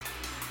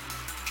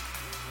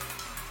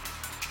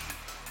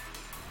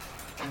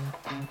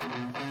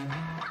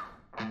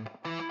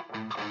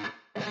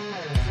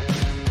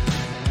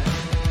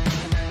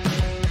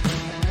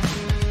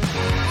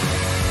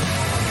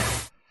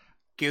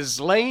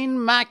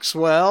Ghislaine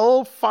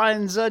Maxwell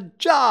finds a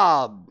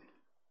job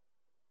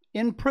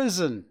in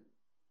prison,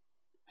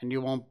 and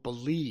you won't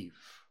believe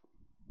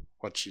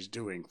what she's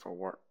doing for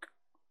work.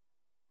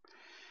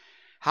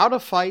 How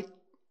to fight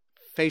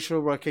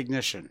facial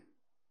recognition.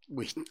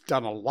 We've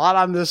done a lot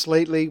on this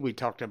lately. We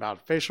talked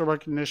about facial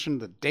recognition,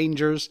 the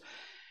dangers,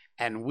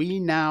 and we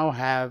now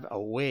have a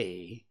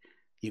way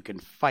you can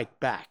fight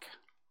back.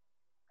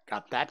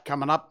 Got that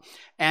coming up.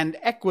 And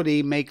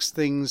equity makes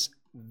things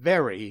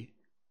very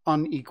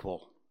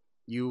unequal.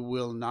 You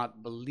will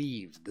not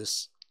believe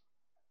this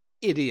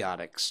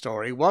idiotic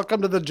story.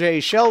 Welcome to the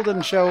Jay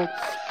Sheldon Show.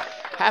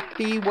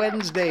 Happy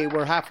Wednesday.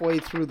 We're halfway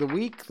through the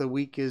week. The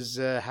week is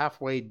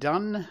halfway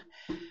done.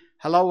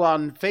 Hello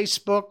on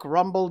Facebook,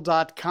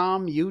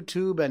 rumble.com,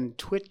 YouTube, and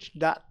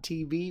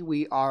twitch.tv.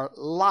 We are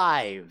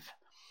live.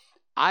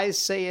 I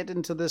say it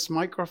into this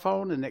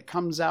microphone, and it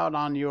comes out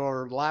on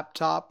your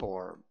laptop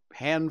or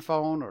hand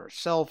phone or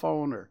cell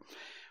phone or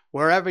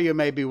wherever you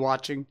may be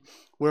watching.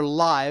 We're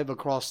live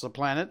across the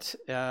planet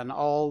in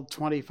all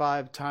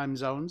 25 time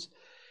zones.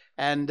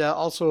 And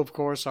also, of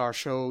course, our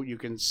show, you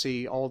can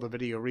see all the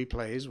video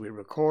replays we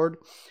record,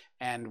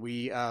 and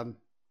we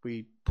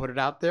put it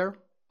out there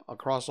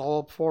across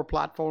all 4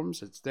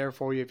 platforms. It's there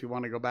for you if you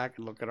want to go back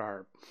and look at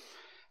our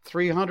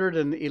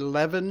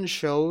 311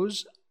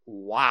 shows.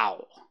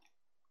 Wow.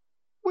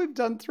 We've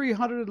done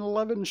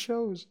 311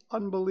 shows.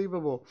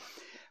 Unbelievable.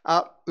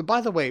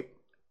 By the way,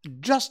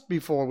 just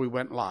before we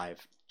went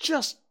live,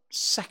 just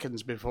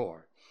seconds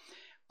before,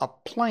 a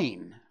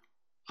plane.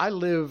 I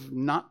live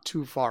not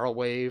too far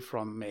away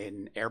from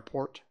an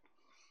airport.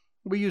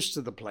 We're used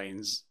to the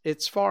planes.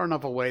 It's far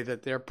enough away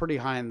that they're pretty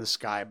high in the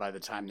sky by the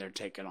time they're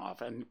taken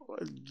off. And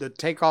the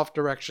takeoff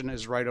direction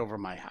is right over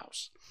my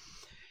house.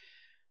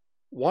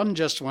 One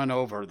just went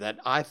over that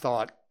I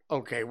thought,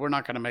 okay, we're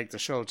not going to make the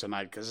show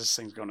tonight because this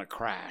thing's going to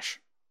crash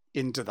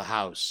into the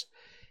house.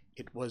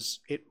 It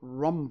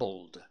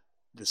rumbled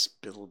this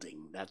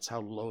building. That's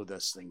how low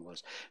this thing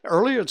was.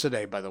 Earlier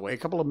today, by the way, a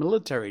couple of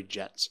military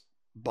jets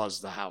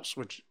buzzed the house,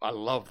 which I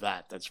love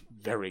that. That's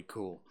very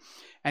cool.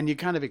 And you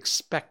kind of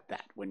expect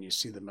that when you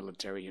see the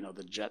military,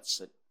 the jets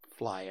that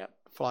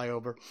fly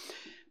over.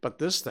 But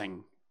this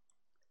thing,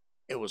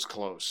 it was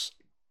close.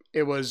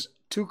 It was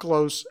too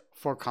close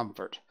for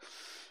comfort.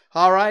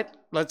 All right,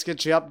 let's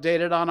get you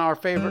updated on our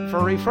favorite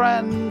furry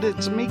friend.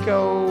 It's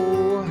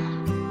Miko.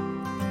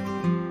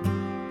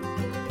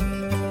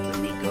 The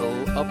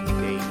Miko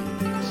update.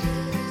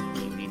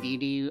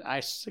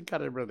 I got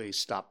to really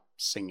stop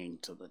singing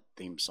to the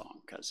theme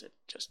song because it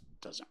just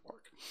doesn't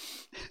work.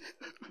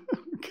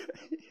 Okay.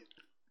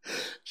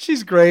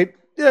 She's great.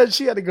 Yeah,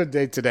 she had a good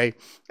day today.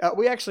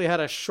 We actually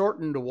had a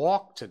shortened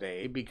walk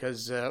today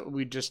because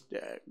we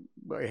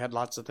had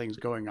lots of things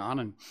going on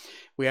and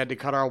we had to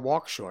cut our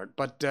walk short.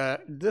 But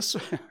this,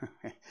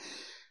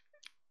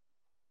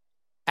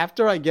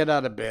 after I get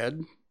out of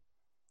bed,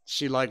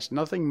 she likes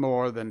nothing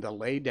more than to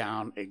lay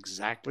down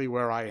exactly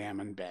where I am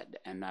in bed.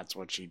 And that's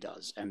what she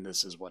does. And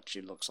this is what she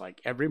looks like.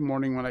 Every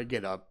morning when I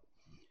get up,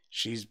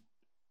 she's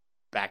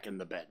back in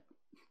the bed.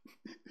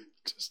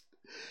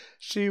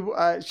 She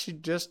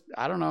just,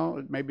 I don't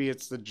know, maybe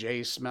it's the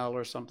J smell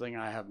or something.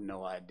 I have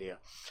no idea.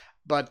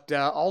 But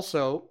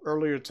also,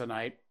 earlier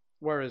tonight,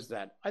 where is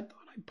that? I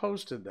thought I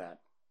posted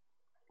that.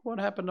 What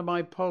happened to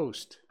my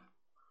post?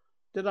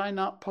 Did I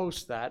not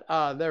post that?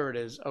 There it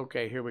is.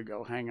 Okay, here we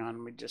go. Hang on.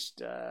 Let me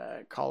just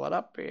call it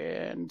up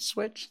and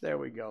switch. There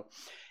we go.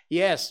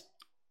 Yes,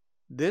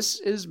 this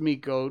is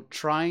Miko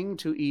trying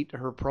to eat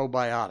her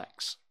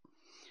probiotics.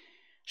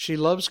 She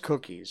loves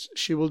cookies.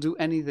 She will do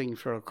anything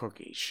for a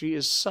cookie. She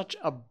is such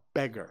a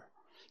beggar.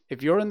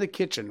 If you're in the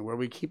kitchen where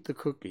we keep the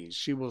cookies,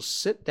 she will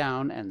sit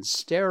down and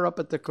stare up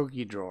at the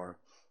cookie drawer,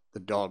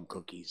 the dog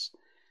cookies,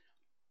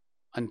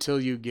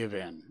 until you give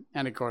in.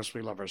 And of course,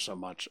 we love her so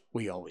much,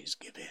 we always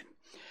give in.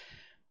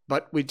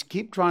 But we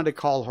keep trying to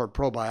call her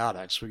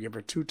probiotics. We give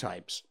her 2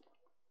 types.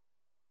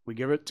 We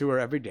give it to her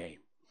every day.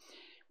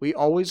 We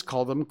always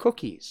call them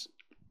cookies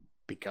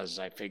because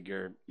I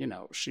figure,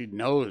 she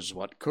knows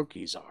what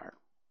cookies are.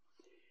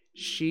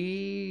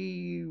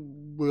 She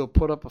will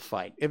put up a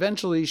fight.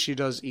 Eventually, she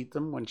does eat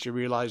them when she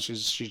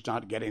realizes she's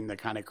not getting the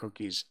kind of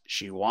cookies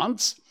she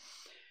wants.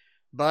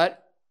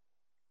 But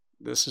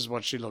this is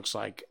what she looks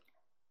like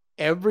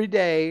every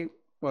day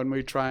when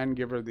we try and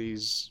give her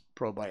these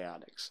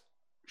probiotics.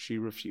 She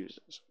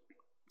refuses.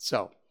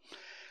 So,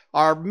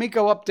 our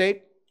Miko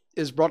update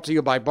is brought to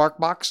you by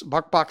BarkBox,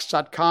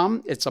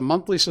 BarkBox.com. It's a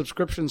monthly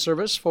subscription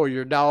service for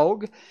your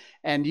dog,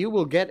 and you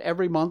will get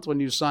every month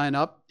when you sign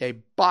up a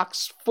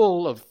box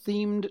full of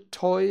themed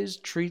toys,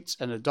 treats,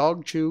 and a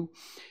dog chew.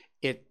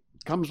 It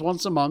comes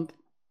once a month.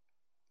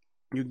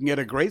 You can get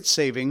a great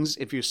savings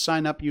if you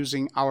sign up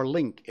using our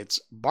link. It's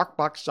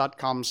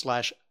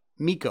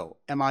BarkBox.com/Miko,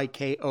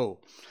 M-I-K-O.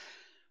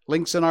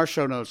 Links in our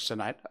show notes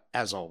tonight,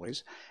 as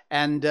always.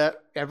 And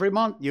every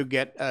month you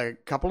get a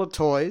couple of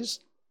toys,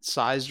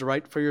 sized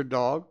right for your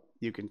dog.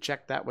 You can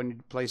check that when you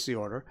place the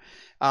order.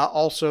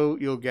 Also,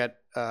 you'll get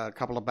a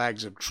couple of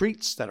bags of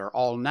treats that are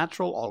all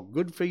natural, all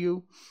good for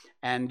you.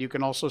 And you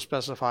can also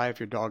specify if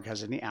your dog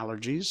has any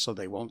allergies, so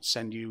they won't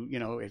send you,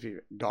 if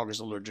your dog is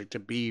allergic to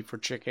beef or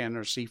chicken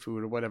or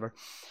seafood or whatever,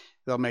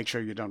 they'll make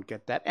sure you don't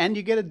get that. And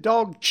you get a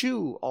dog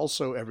chew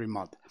also every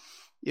month.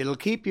 It'll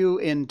keep you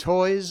in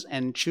toys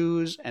and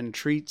chews and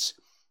treats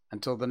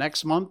until the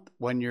next month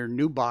when your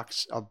new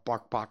box of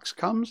BarkBox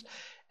comes,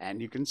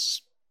 and you can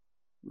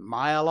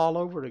smile all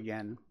over it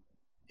again.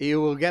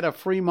 You will get a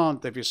free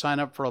month if you sign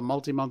up for a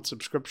multi-month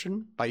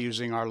subscription by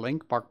using our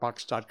link,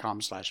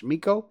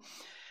 barkbox.com/Miko.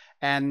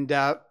 And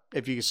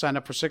if you sign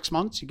up for 6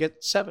 months, you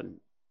get 7.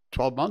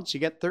 12 months, you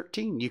get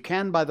 13. You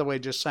can, by the way,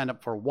 just sign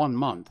up for 1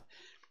 month.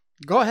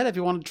 Go ahead if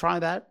you want to try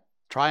that.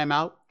 Try them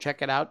out.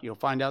 Check it out. You'll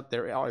find out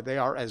they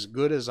are as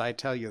good as I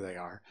tell you they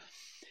are.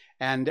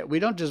 And we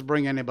don't just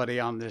bring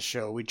anybody on this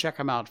show. We check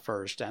them out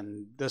first,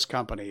 and this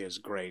company is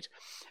great.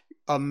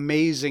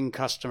 Amazing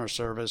customer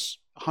service,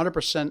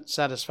 100%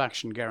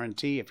 satisfaction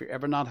guarantee. If you're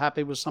ever not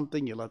happy with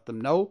something, you let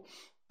them know.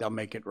 They'll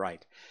make it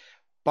right.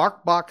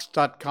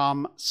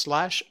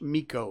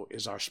 BarkBox.com/Miko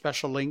is our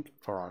special link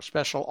for our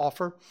special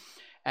offer.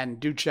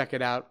 And do check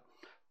it out.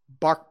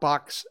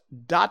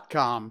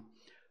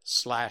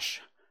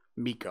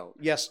 BarkBox.com/Miko.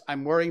 Yes,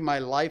 I'm wearing my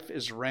Life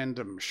is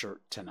Random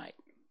shirt tonight.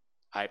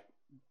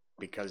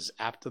 Because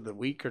after the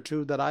week or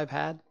two that I've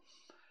had,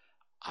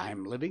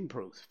 I'm living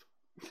proof.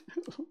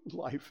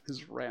 Life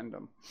is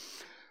random.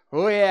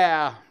 Oh,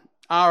 yeah.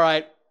 All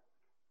right.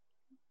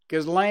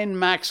 Ghislaine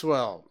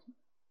Maxwell.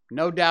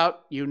 No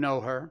doubt you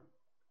know her,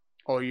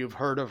 or you've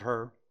heard of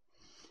her.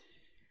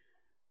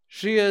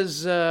 She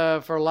is,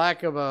 for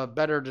lack of a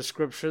better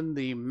description,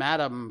 the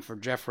madam for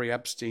Jeffrey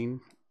Epstein.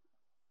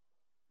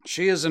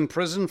 She is in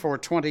prison for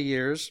 20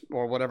 years,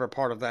 or whatever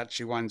part of that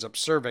she winds up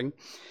serving.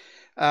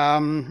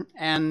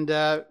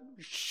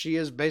 She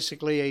is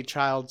basically a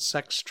child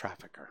sex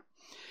trafficker.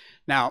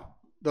 Now,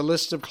 the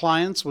list of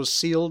clients was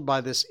sealed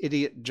by this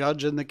idiot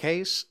judge in the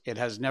case. It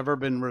has never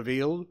been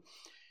revealed.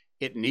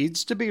 It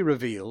needs to be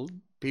revealed.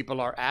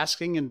 People are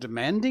asking and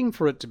demanding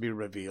for it to be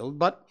revealed,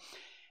 but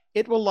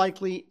it will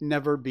likely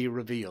never be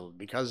revealed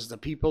because the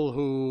people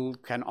who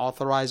can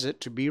authorize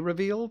it to be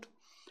revealed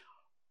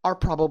are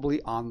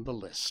probably on the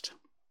list.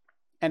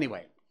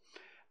 Anyway,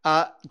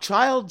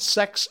 child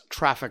sex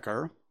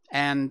trafficker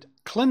and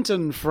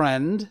Clinton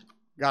friend,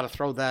 got to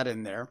throw that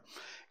in there,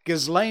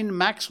 Ghislaine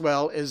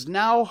Maxwell is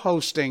now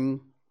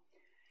hosting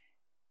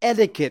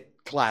etiquette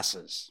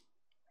classes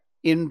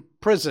in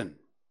prison,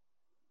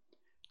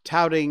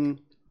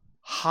 touting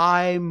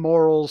high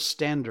moral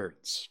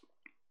standards.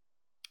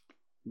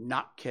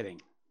 Not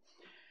kidding.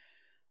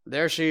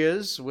 There she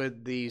is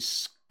with the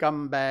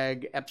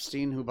scumbag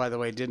Epstein, who, by the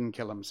way, didn't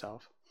kill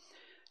himself.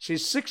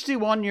 She's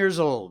 61 years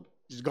old.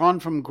 She's gone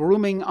from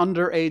grooming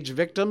underage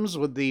victims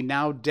with the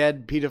now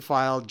dead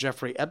pedophile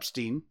Jeffrey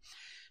Epstein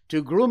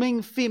to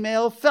grooming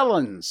female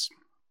felons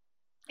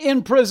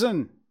in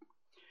prison.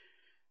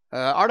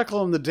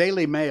 Article in the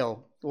Daily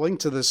Mail. Link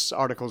to this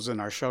article is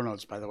in our show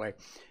notes, by the way.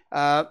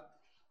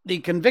 The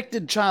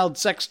convicted child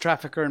sex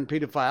trafficker and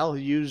pedophile who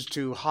used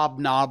to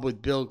hobnob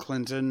with Bill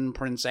Clinton,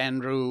 Prince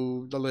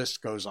Andrew, the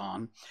list goes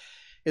on,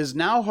 is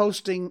now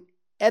hosting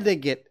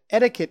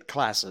etiquette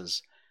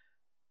classes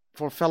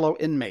for fellow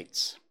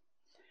inmates.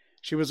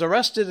 She was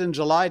arrested in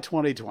July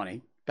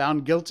 2020,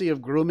 found guilty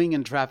of grooming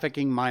and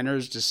trafficking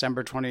minors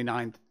December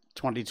 29,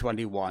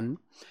 2021.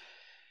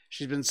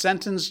 She's been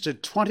sentenced to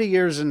 20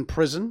 years in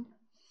prison,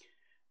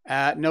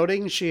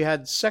 noting she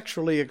had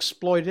sexually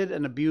exploited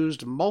and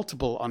abused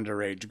multiple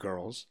underage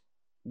girls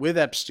with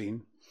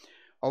Epstein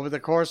over the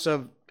course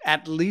of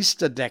at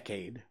least a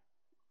decade.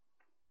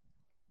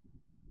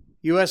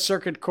 U.S.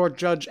 Circuit Court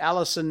Judge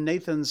Allison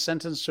Nathan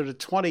sentenced her to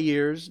 20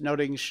 years,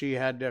 noting she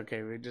had,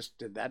 we just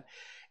did that.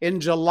 In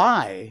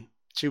July,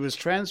 she was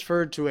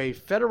transferred to a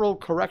Federal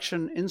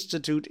Correction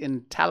Institute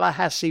in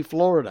Tallahassee,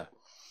 Florida.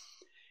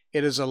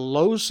 It is a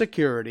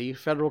low-security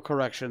Federal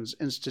Corrections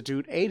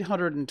Institute,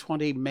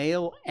 820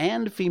 male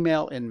and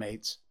female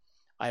inmates.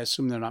 I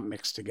assume they're not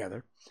mixed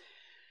together.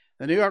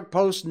 The New York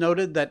Post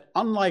noted that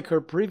unlike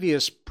her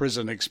previous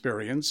prison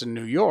experience in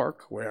New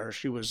York, where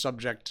she was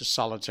subject to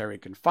solitary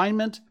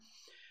confinement,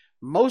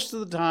 most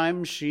of the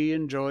time she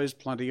enjoys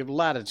plenty of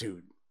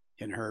latitude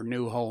in her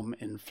new home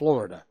in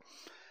Florida.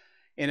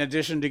 In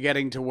addition to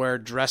getting to wear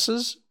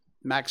dresses,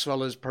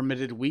 Maxwell is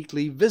permitted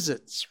weekly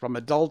visits from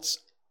adults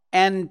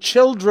and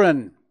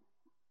children.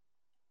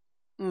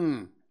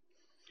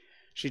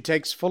 She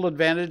takes full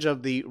advantage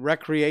of the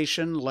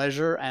recreation,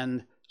 leisure,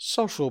 and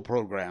social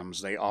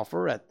programs they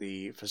offer at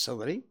the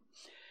facility.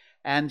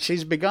 And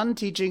she's begun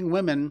teaching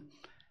women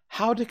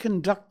how to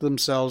conduct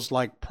themselves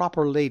like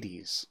proper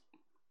ladies.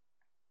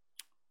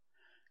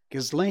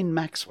 Ghislaine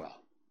Maxwell.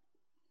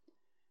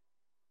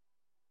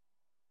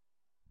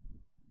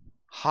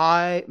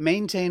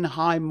 Maintain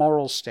high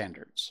moral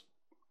standards.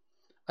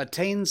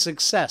 Attain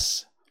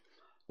success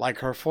like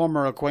her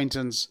former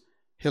acquaintance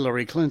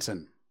Hillary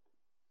Clinton.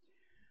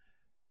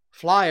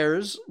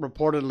 Flyers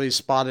reportedly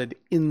spotted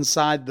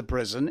inside the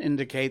prison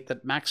indicate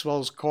that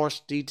Maxwell's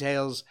course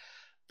details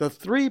the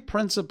 3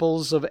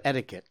 principles of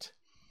etiquette,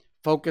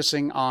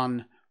 focusing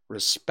on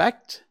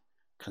respect,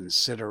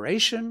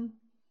 consideration,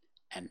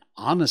 and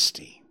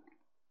honesty.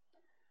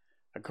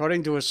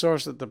 According to a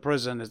source at the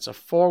prison, it's a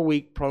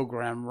 4-week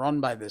program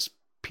run by this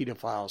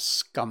pedophile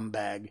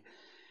scumbag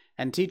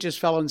and teaches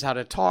felons how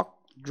to talk,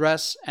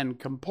 dress, and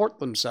comport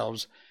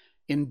themselves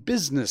in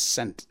business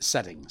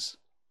settings.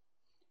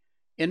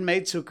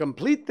 Inmates who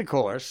complete the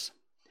course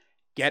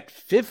get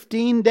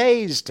 15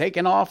 days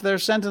taken off their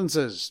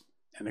sentences,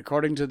 and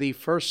according to the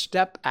First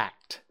Step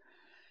Act.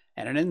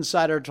 And an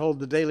insider told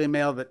the Daily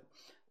Mail that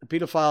the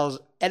pedophile's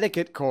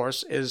etiquette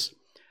course is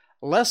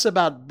less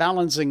about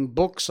balancing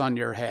books on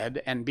your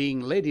head and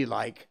being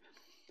ladylike,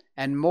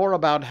 and more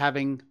about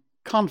having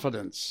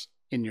confidence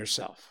in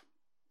yourself,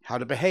 how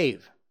to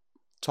behave,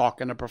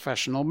 talk in a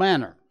professional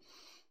manner,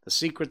 the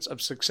secrets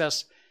of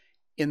success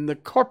in the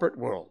corporate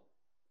world,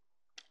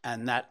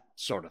 and that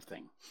sort of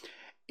thing.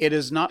 It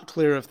is not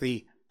clear if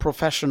the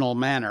professional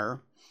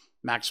manner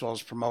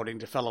Maxwell's promoting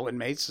to fellow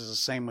inmates is the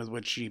same with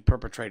which she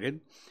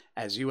perpetrated,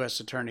 as U.S.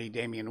 Attorney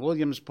Damian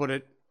Williams put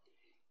it,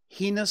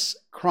 heinous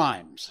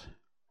crimes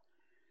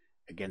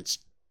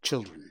against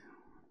children.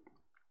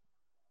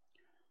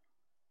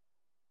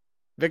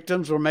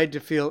 Victims were made to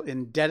feel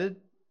indebted,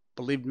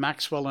 believed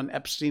Maxwell and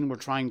Epstein were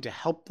trying to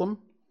help them.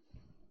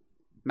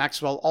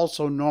 Maxwell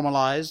also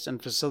normalized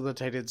and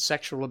facilitated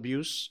sexual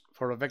abuse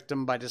for a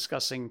victim by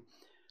discussing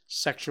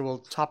sexual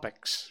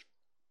topics.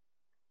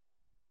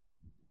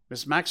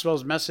 Miss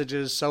Maxwell's message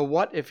is, so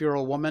what if you're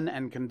a woman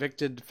and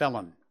convicted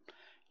felon?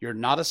 You're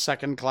not a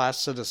second-class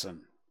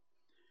citizen.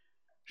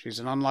 She's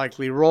an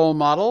unlikely role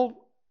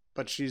model,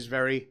 but she's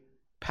very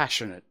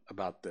passionate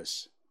about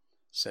this,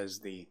 says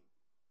the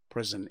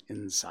prison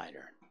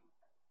insider.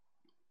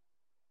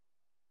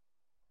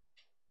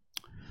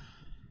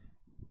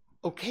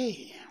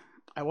 Okay,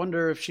 I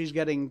wonder if she's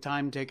getting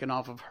time taken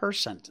off of her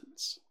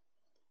sentence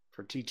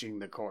for teaching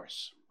the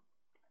course.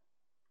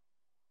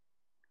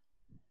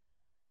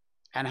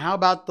 And how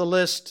about the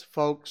list,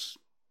 folks?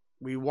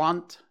 We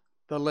want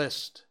the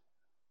list.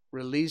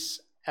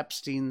 Release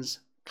Epstein's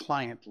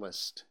client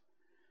list.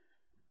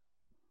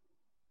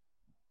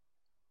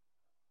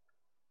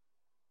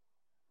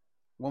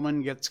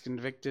 Woman gets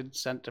convicted,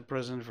 sent to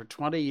prison for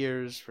 20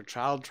 years for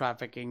child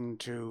trafficking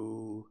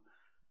to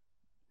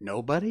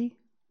nobody?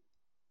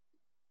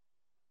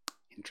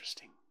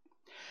 Interesting.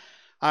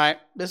 All right,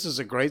 this is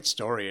a great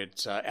story.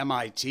 It's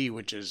MIT,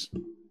 which is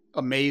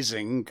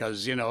amazing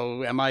because,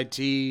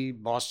 MIT,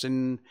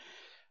 Boston,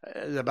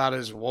 is about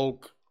as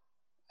woke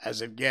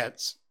as it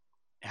gets.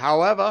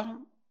 However,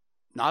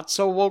 not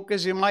so woke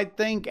as you might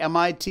think,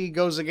 MIT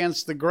goes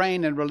against the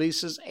grain and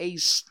releases a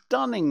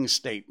stunning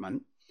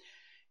statement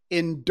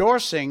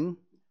endorsing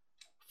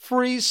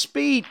free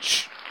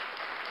speech.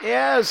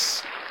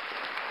 Yes.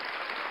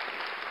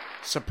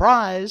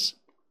 Surprise.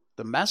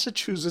 The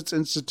Massachusetts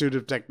Institute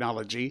of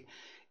Technology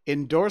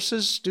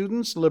endorses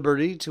students'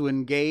 liberty to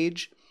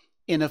engage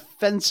in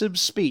offensive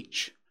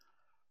speech,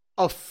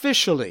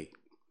 officially,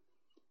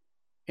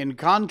 in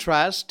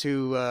contrast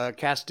to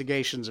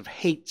castigations of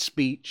hate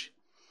speech,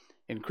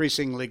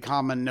 increasingly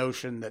common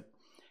notion that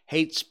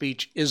hate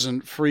speech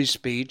isn't free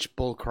speech,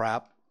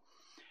 bullcrap.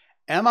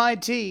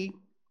 MIT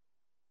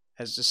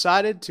has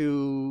decided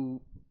to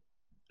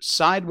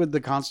side with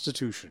the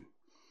Constitution.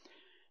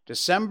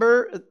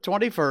 December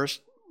 21st,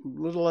 a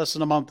little less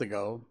than a month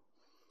ago,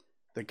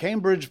 the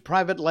Cambridge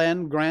Private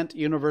Land Grant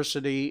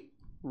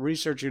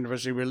Research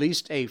University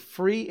released a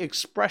free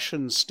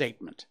expression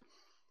statement.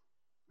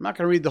 I'm not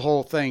going to read the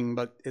whole thing,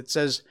 but it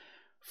says,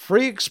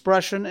 free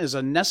expression is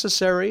a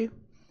necessary,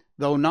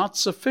 though not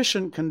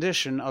sufficient,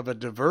 condition of a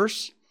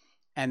diverse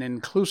and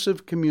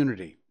inclusive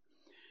community.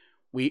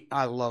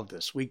 I love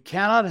this. We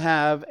cannot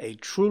have a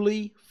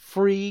truly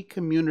free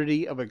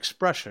community of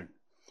expression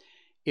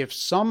if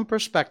some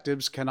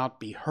perspectives cannot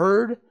be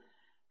heard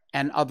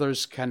and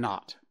others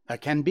cannot.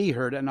 Can be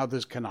heard and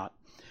others cannot.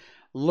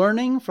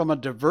 Learning from a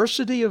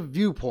diversity of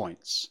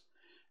viewpoints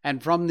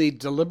and from the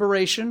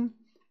deliberation,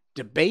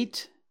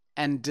 debate,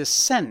 and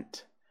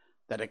dissent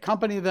that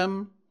accompany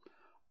them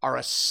are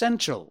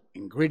essential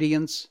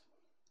ingredients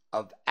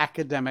of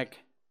academic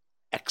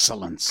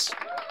excellence.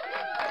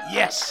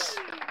 Yes.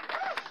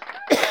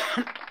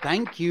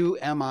 Thank you,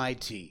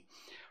 MIT.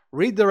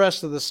 Read the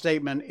rest of the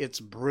statement. It's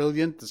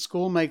brilliant. The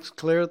school makes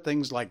clear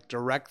things like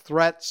direct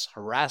threats,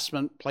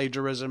 harassment,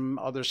 plagiarism,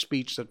 other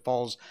speech that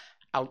falls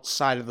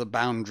outside of the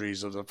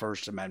boundaries of the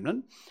First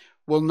Amendment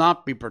will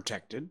not be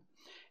protected.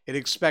 It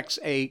expects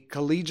a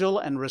collegial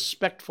and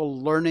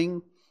respectful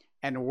learning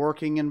and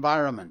working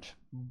environment.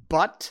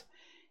 But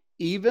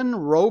even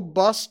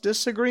robust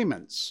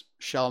disagreements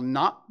shall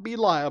not be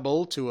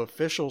liable to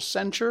official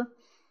censure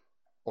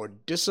or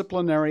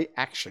disciplinary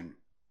action.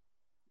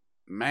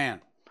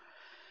 Man,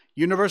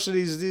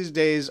 universities these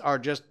days are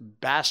just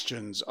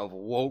bastions of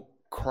woke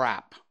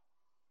crap.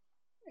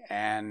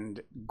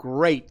 And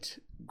great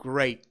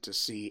to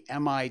see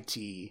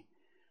MIT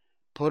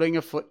putting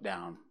a foot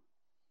down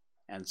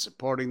and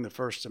supporting the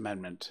First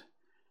Amendment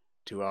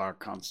to our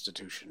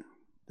Constitution.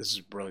 This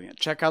is brilliant.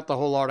 Check out the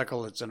whole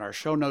article. It's in our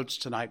show notes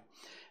tonight.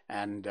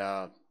 And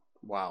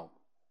wow,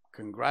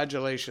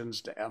 congratulations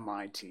to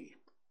MIT.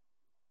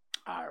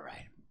 All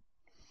right.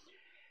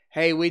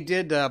 Hey, we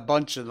did a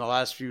bunch in the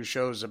last few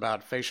shows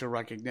about facial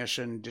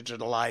recognition,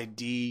 digital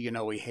ID. You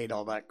know, we hate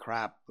all that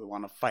crap. We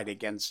want to fight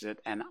against it.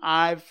 And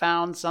I've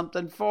found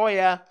something for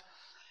you.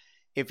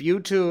 If you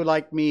too,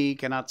 like me,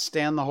 cannot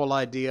stand the whole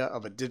idea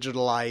of a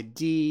digital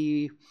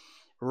ID,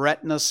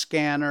 retina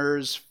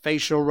scanners,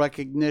 facial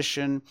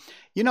recognition,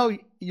 you know,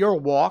 your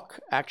walk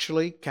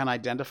actually can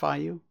identify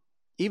you.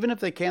 Even if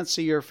they can't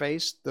see your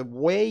face, the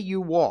way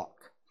you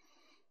walk,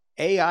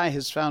 AI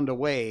has found a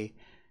way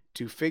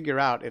to figure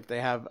out if they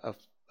have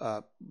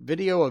a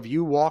video of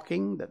you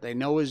walking that they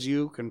know is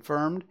you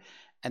confirmed,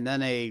 and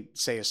then a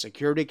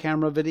security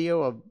camera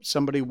video of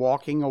somebody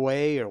walking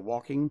away or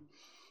walking,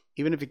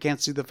 even if you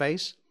can't see the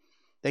face,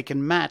 they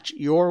can match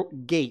your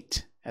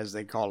gait, as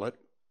they call it,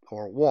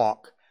 or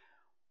walk,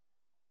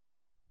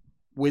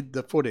 with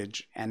the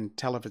footage and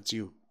tell if it's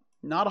you.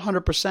 Not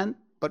 100%,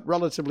 but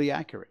relatively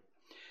accurate.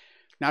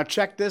 Now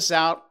check this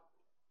out.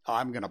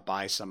 I'm going to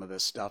buy some of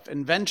this stuff.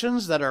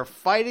 Inventions that are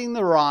fighting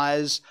the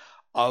rise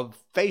of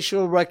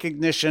facial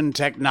recognition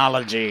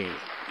technology.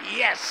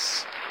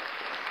 Yes!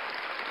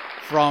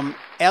 From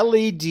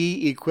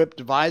LED-equipped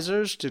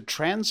visors to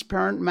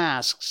transparent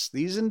masks,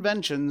 these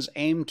inventions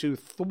aim to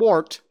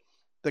thwart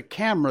the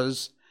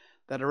cameras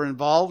that are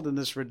involved in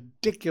this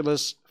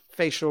ridiculous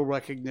facial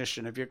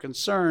recognition. If you're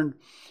concerned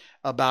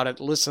about it,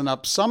 listen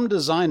up. Some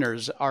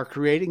designers are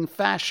creating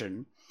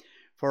fashion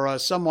for a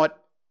somewhat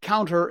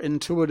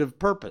counterintuitive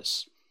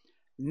purpose,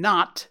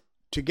 not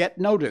to get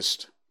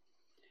noticed.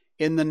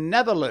 In the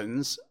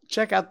Netherlands,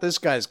 check out this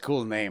guy's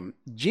cool name.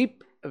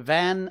 Jeep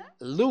van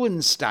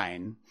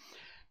Leeuwenstein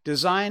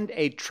designed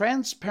a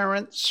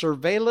transparent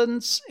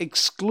surveillance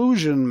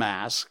exclusion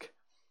mask,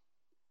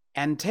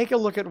 and take a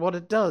look at what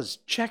it does.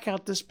 Check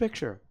out this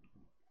picture.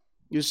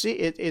 You see,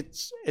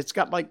 it's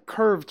got like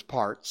curved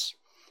parts,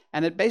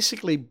 and it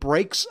basically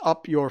breaks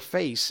up your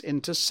face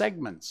into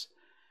segments.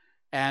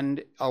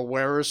 And a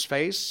wearer's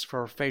face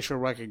for facial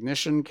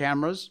recognition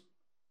cameras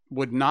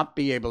would not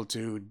be able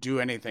to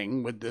do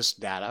anything with this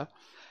data,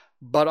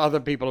 but other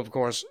people, of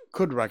course,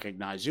 could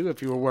recognize you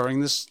if you were wearing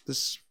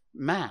this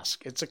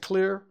mask. It's a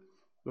clear,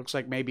 looks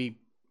like maybe,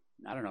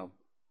 I don't know,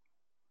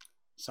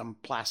 some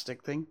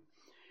plastic thing.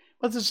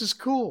 But this is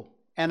cool,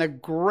 and a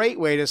great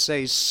way to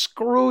say,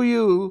 screw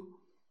you,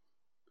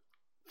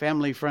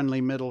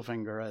 family-friendly middle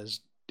finger,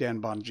 as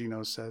Dan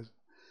Bongino says.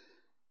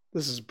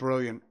 This is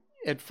brilliant.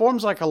 It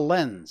forms like a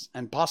lens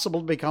and possible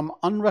to become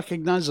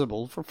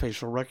unrecognizable for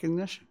facial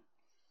recognition.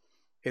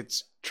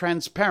 It's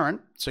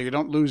transparent, so you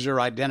don't lose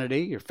your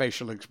identity, your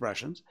facial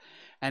expressions,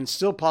 and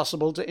still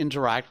possible to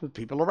interact with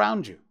people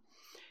around you.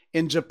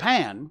 In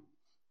Japan,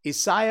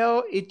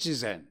 Isao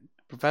Ichizen,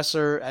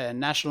 professor at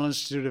National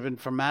Institute of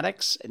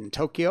Informatics in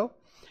Tokyo,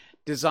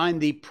 designed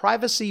the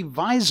Privacy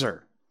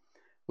Visor,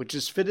 which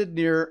is fitted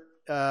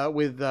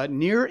with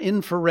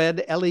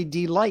near-infrared LED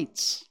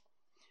lights.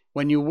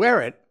 When you wear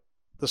it,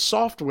 the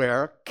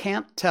software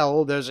can't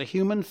tell there's a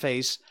human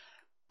face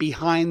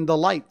behind the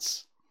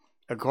lights,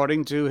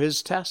 according to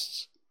his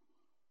tests.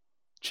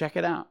 Check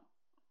it out.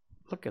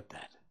 Look at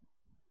that.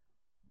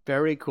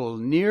 Very cool.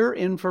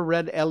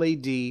 Near-infrared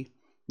LED,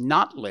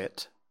 not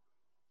lit,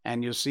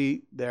 and you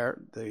see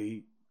there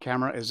the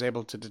camera is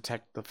able to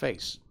detect the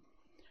face.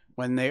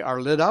 When they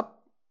are lit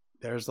up,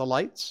 there's the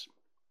lights.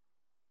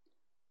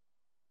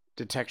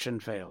 Detection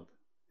failed.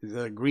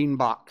 The green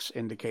box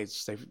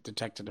indicates they've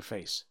detected a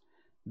face.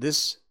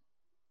 This,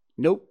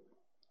 nope,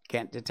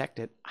 can't detect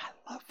it. I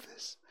love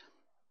this.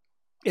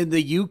 In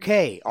the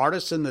UK,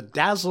 artists in the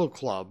Dazzle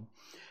Club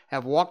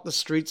have walked the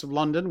streets of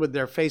London with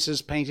their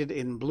faces painted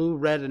in blue,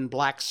 red, and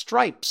black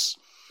stripes,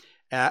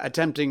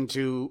 attempting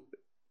to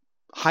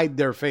hide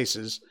their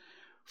faces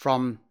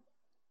from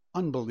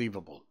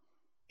unbelievable.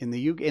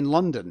 In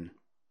London,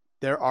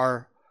 there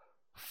are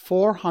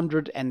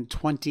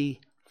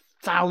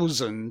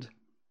 420,000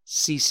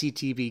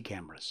 CCTV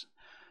cameras.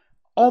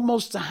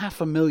 Almost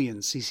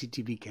 500,000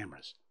 CCTV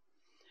cameras.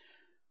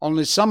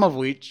 Only some of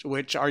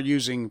which are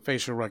using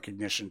facial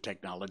recognition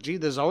technology.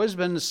 There's always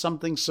been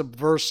something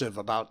subversive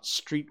about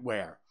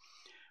streetwear.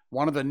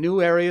 One of the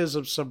new areas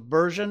of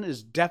subversion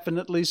is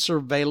definitely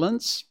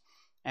surveillance,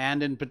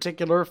 and in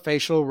particular,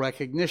 facial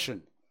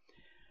recognition.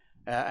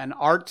 An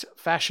art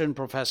fashion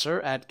professor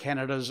at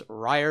Canada's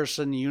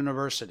Ryerson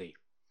University.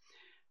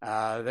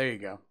 There you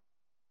go.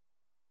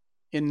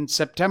 In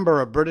September,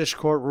 a British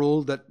court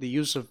ruled that the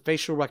use of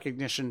facial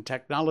recognition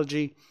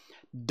technology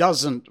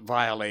doesn't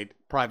violate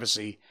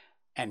privacy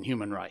and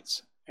human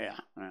rights. Yeah,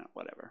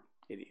 whatever.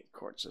 Idiot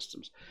court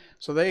systems.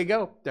 So there you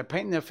go. They're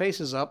painting their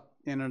faces up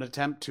in an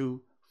attempt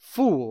to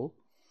fool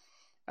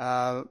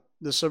the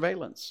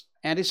surveillance.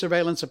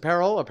 Anti-surveillance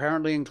apparel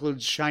apparently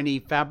includes shiny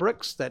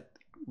fabrics that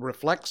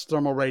reflects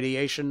thermal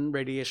radiation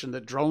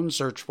that drones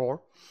search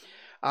for,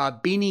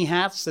 beanie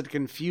hats that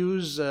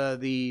confuse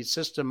the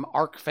system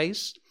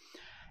ArcFace,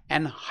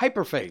 and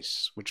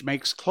Hyperface, which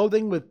makes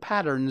clothing with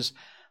patterns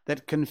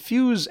that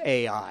confuse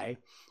AI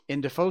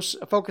into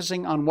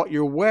focusing on what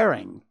you're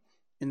wearing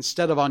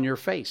instead of on your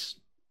face.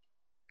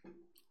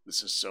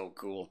 This is so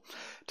cool.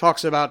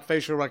 Talks about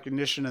facial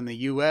recognition in the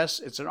US.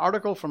 It's an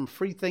article from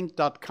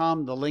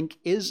freethink.com. The link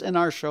is in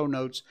our show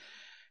notes.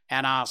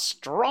 And I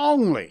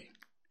strongly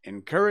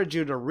encourage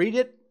you to read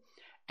it.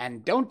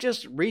 And don't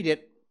just read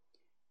it,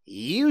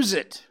 use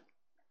it.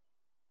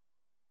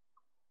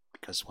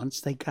 Because once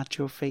they got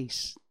your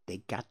face, they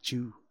got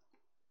you.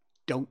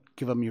 Don't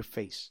give them your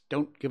face.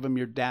 Don't give them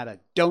your data.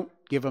 Don't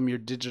give them your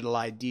digital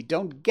ID.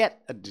 Don't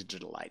get a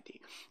digital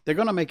ID. They're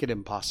going to make it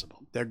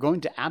impossible. They're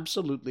going to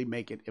absolutely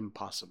make it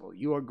impossible.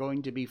 You are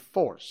going to be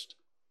forced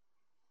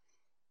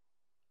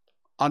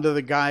under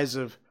the guise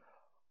of,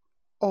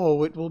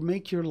 oh, it will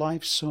make your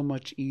life so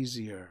much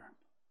easier.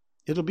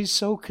 It'll be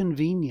so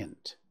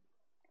convenient.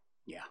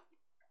 Yeah.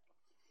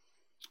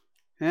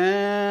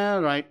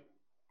 All right.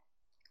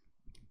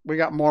 We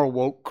got more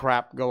woke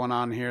crap going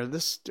on here.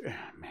 This,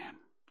 man,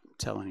 I'm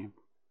telling you.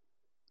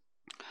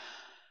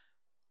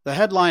 The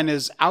headline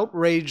is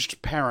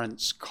Outraged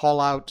Parents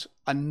Call Out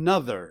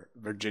Another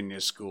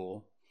Virginia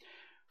School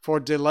for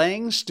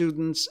Delaying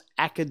Students'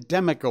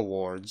 Academic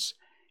Awards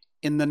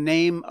in the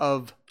Name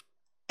of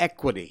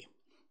Equity.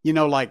 You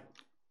know, like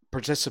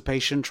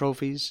participation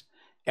trophies.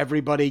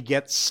 Everybody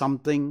gets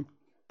something.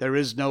 There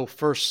is no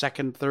first,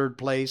 second, third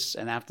place,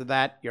 and after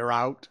that, you're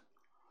out.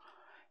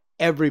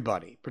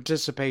 Everybody,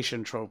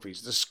 participation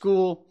trophies. The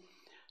school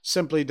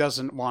simply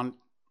doesn't want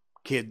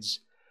kids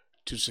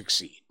to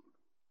succeed.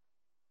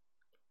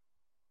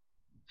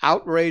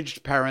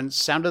 Outraged parents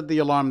sounded the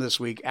alarm this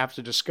week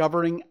after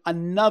discovering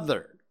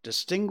another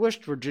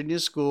distinguished Virginia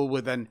school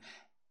with an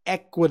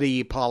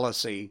equity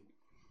policy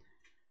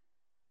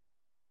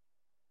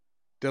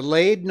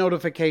delayed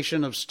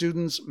notification of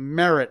students'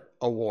 merit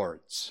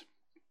awards.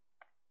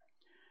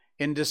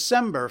 In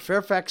December,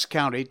 Fairfax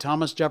County,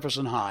 Thomas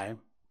Jefferson High,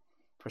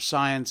 for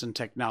Science and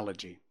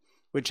Technology,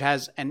 which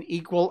has an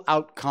equal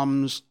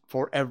outcomes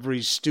for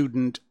every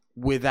student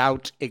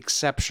without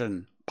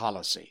exception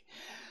policy.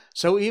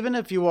 So even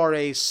if you are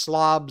a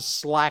slob,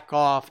 slack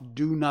off,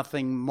 do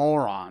nothing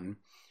moron,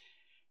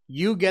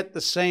 you get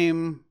the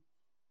same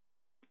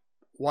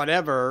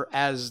whatever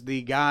as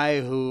the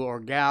guy who or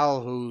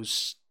gal who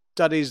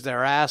studies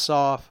their ass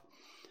off,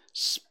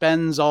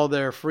 spends all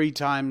their free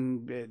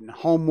time in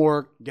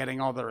homework,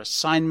 getting all their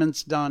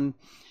assignments done.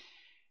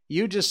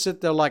 You just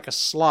sit there like a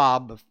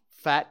slob, a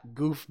fat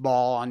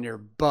goofball on your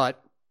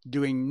butt,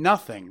 doing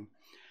nothing,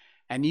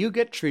 and you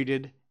get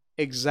treated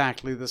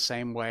exactly the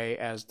same way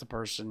as the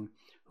person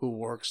who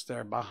works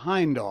their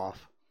behind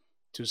off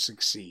to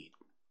succeed.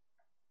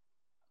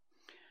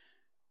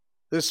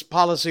 This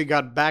policy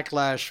got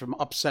backlash from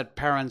upset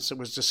parents. It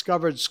was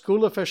discovered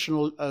school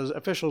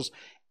officials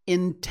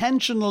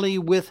intentionally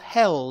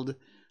withheld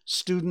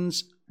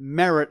students'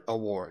 merit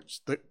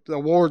awards, the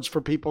awards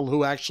for people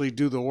who actually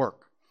do the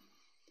work.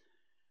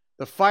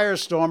 The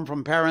firestorm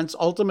from parents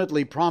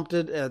ultimately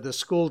prompted the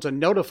school to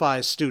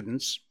notify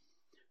students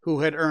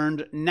who had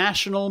earned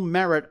national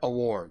merit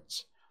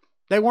awards.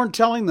 They weren't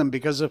telling them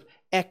because of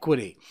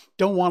equity.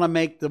 Don't want to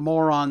make the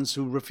morons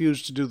who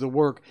refuse to do the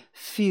work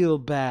feel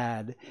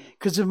bad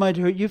because it might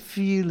hurt your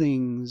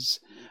feelings.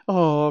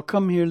 Oh,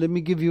 come here, let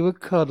me give you a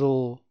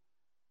cuddle.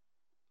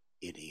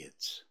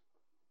 Idiots.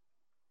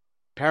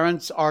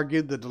 Parents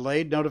argued the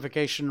delayed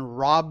notification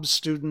robs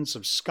students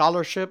of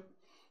scholarship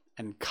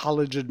and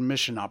college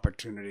admission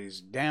opportunities.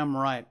 Damn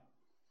right.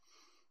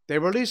 They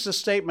released a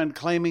statement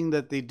claiming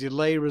that the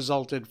delay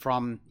resulted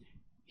from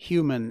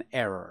human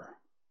error.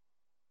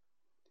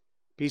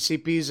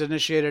 PCPs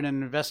initiated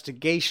an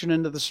investigation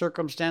into the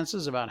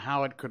circumstances about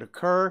how it could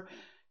occur.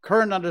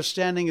 Current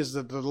understanding is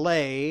that the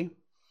delay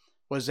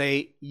was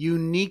a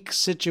unique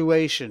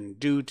situation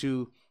due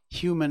to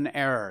human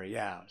error.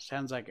 Yeah,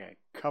 sounds like a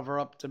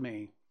cover-up to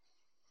me.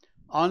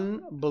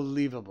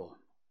 Unbelievable.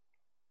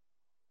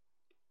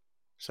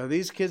 So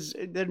these kids,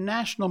 they're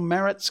national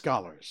merit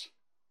scholars.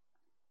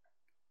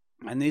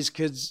 And these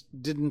kids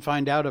didn't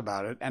find out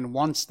about it. And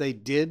once they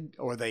did,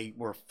 or they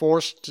were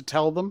forced to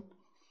tell them,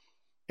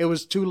 it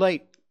was too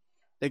late.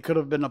 They could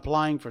have been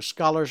applying for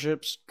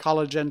scholarships,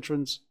 college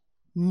entrance,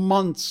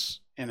 months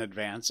in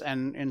advance.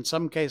 And in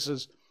some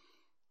cases,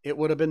 it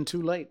would have been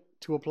too late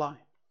to apply.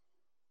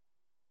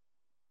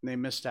 They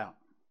missed out.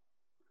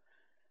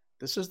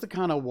 This is the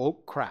kind of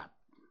woke crap,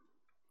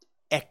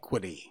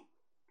 equity,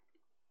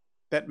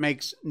 that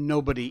makes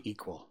nobody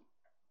equal.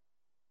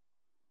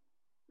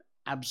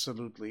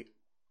 Absolutely,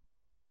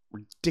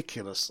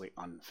 ridiculously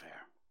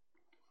unfair.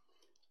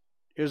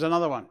 Here's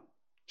another one.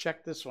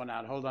 Check this one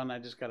out. Hold on, I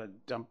just got to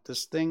dump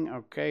this thing.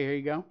 Okay, here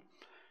you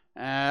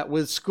go.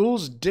 With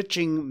schools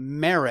ditching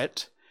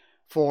merit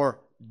for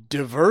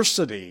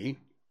diversity,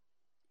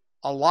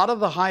 a lot of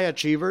the high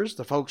achievers,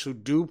 the folks who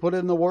do put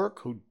in the work,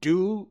 who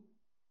do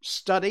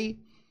study,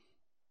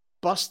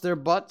 bust their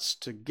butts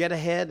to get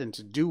ahead and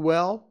to do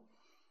well,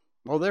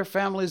 well, their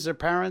families, their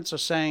parents are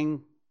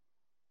saying,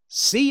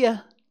 see ya.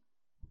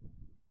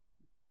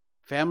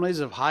 Families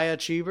of high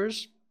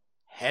achievers,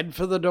 head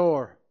for the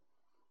door.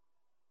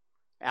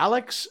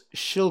 Alex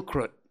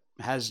Shilkrut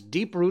has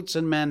deep roots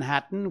in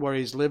Manhattan, where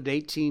he's lived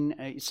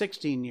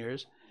 16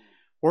 years,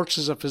 works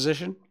as a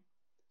physician,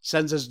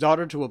 sends his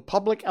daughter to a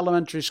public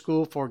elementary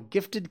school for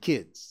gifted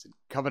kids,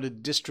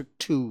 coveted District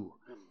 2.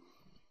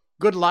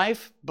 Good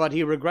life, but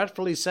he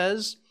regretfully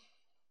says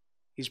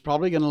he's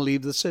probably going to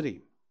leave the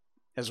city,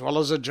 as well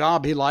as a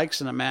job he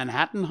likes in a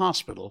Manhattan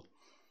hospital,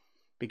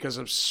 because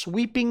of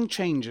sweeping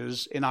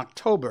changes in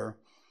October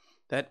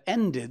that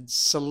ended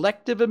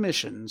selective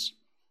admissions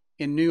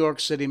in New York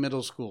City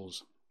middle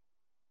schools.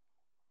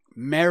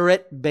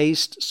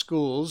 Merit-based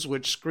schools,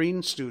 which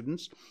screen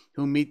students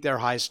who meet their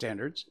high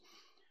standards,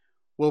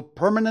 will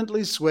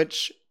permanently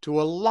switch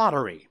to a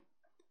lottery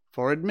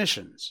for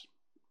admissions.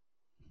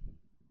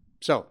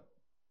 So,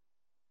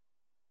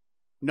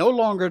 no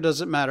longer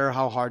does it matter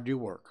how hard you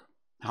work,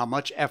 how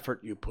much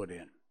effort you put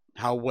in,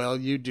 how well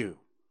you do.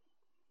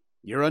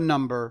 You're a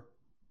number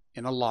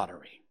in a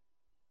lottery.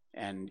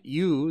 And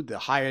you, the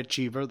high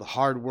achiever, the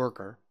hard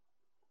worker,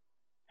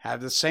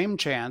 have the same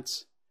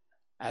chance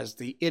as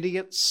the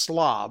idiot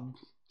slob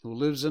who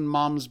lives in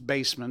mom's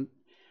basement.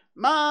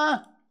 Ma,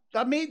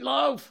 the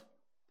meatloaf!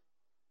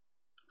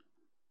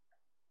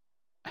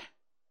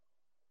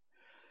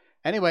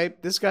 Anyway,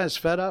 this guy's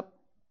fed up,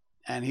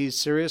 and he's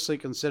seriously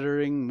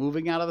considering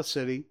moving out of the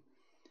city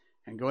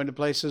and going to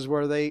places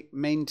where they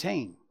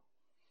maintain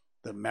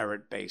the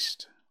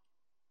merit-based,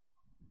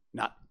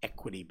 not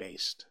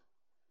equity-based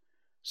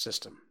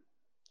system.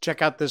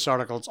 Check out this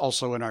article. It's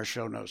also in our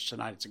show notes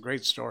tonight. It's a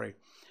great story.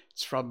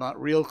 It's from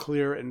Real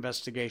Clear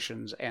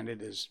Investigations, and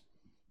it is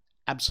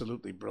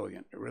absolutely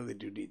brilliant. I really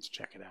do need to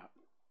check it out.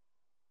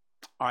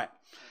 All right.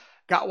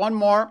 Got one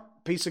more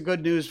piece of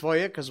good news for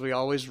you, because we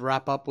always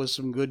wrap up with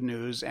some good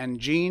news. And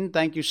Gene,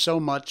 thank you so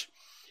much.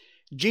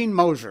 Gene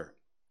Mosier,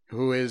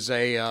 who is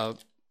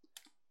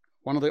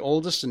one of the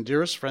oldest and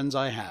dearest friends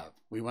I have.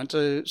 We went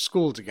to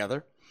school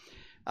together.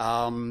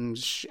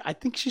 I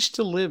think she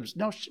still lives.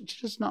 No, she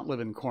does not live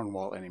in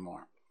Cornwall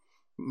anymore.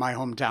 My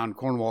hometown,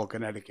 Cornwall,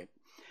 Connecticut.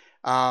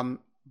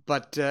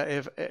 But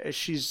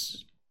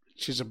she's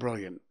a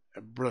brilliant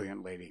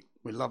lady.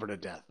 We love her to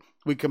death.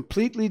 We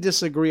completely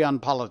disagree on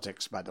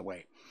politics, by the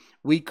way.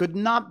 We could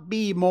not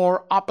be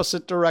more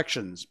opposite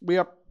directions. We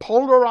are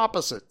polar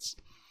opposites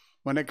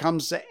when it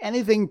comes to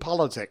anything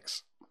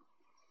politics.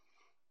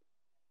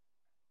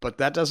 But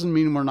that doesn't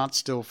mean we're not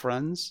still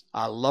friends.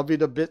 I love you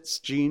to bits,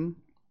 Gene.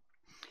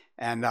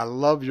 And I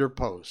love your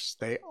posts.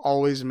 They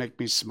always make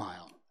me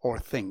smile or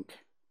think.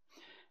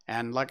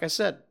 And like I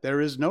said,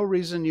 there is no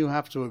reason you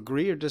have to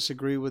agree or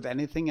disagree with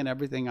anything and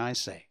everything I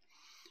say.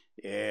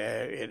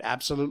 It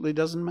absolutely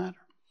doesn't matter.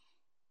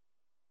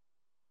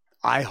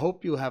 I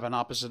hope you have an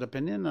opposite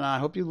opinion, and I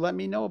hope you let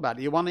me know about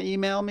it. You want to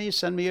email me,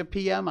 send me a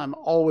PM. I'm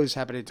always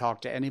happy to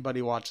talk to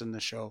anybody watching the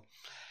show.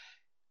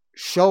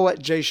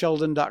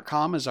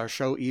 show@jsheldon.com is our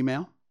show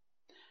email.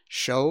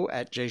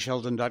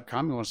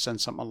 show@jsheldon.com. You want to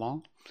send something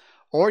along?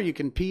 Or you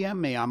can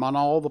PM me. I'm on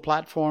all the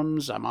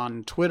platforms. I'm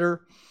on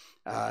Twitter.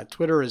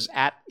 Twitter is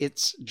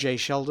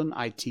 @itsjsheldon,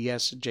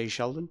 ITS J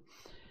Sheldon.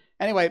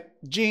 Anyway,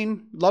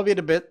 Gene, love you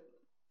to bit,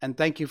 and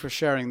thank you for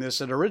sharing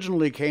this. It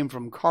originally came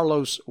from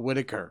Carlos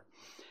Whitaker.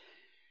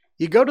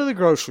 You go to the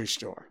grocery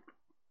store.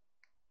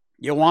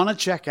 You want to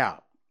check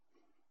out.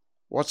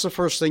 What's the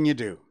first thing you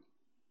do?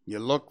 You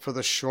look for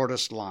the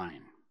shortest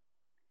line.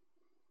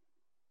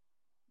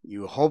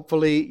 You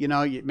hopefully,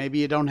 maybe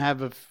you don't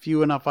have a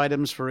few enough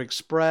items for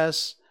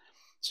express,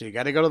 so you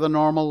got to go to the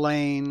normal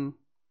lane,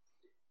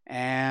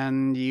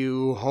 and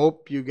you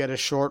hope you get a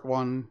short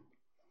one.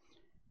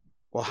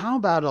 Well, how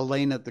about a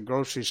lane at the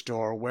grocery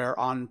store where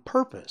on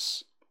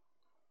purpose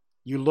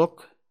you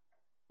look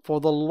for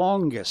the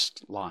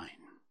longest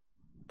line,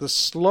 the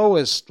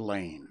slowest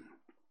lane?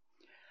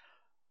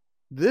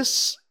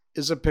 This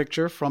is a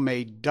picture from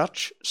a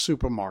Dutch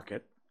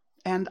supermarket,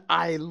 and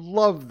I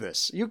love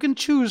this. You can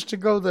choose to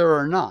go there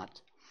or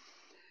not,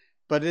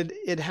 but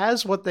it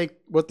has what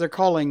they're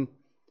calling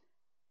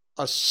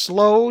a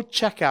slow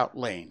checkout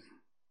lane.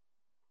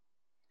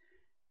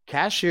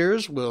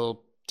 Cashiers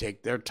will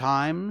take their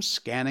time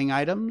scanning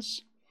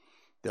items.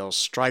 They'll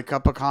strike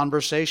up a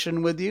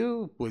conversation with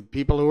you, with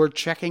people who are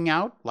checking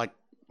out, like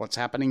what's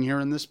happening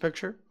here in this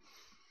picture.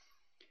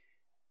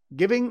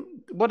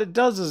 What it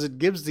does is it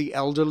gives the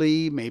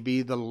elderly,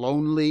 maybe the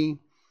lonely,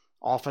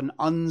 often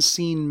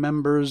unseen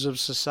members of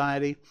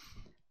society,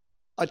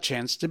 a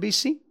chance to be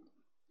seen,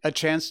 a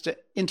chance to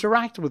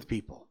interact with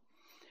people.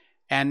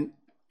 And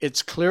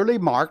it's clearly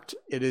marked.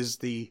 It is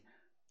the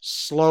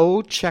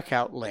slow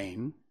checkout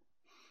lane.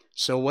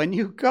 So when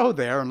you go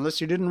there,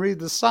 unless you didn't read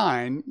the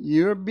sign,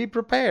 you'll be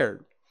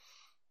prepared.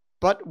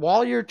 But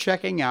while you're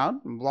checking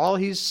out, while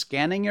he's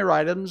scanning your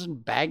items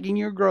and bagging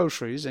your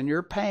groceries and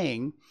you're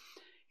paying,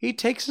 he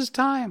takes his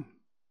time,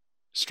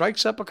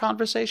 strikes up a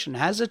conversation,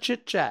 has a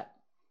chit-chat.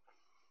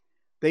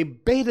 They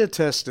beta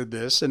tested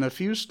this in a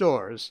few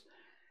stores,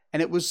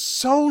 and it was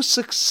so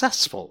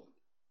successful.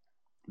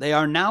 They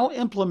are now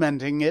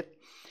implementing it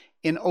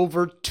in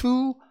over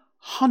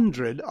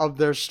 100 of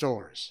their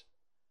stores.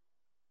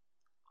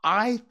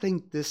 I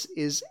think this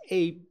is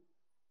a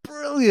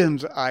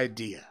brilliant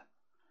idea.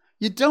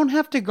 You don't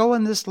have to go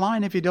in this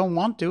line if you don't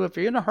want to. If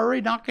you're in a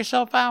hurry, knock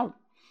yourself out.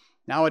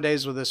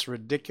 Nowadays with this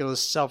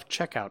ridiculous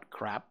self-checkout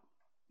crap,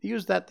 I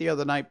used that the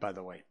other night, by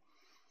the way.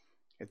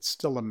 It's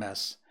still a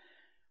mess.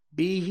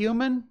 Be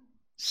human,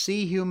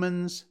 see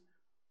humans,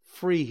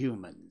 free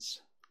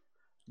humans.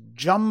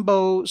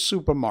 Jumbo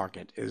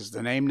Supermarket is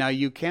the name. Now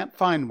you can't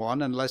find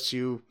one unless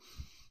you're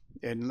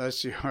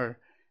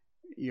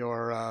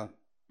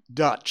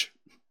Dutch.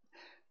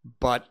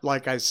 But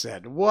like I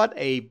said, what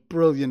a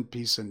brilliant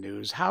piece of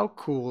news. How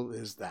cool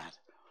is that?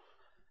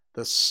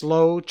 The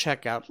slow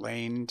checkout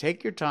lane.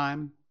 Take your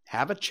time,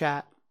 have a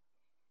chat,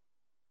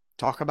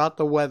 talk about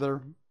the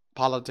weather,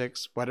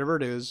 politics, whatever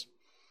it is,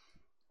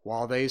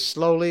 while they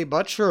slowly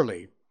but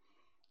surely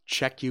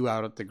check you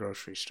out at the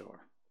grocery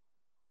store.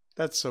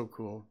 That's so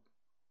cool.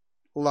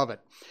 Love it.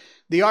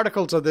 The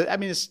article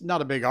it's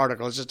not a big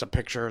article. It's just a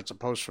picture. It's a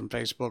post from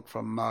Facebook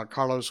from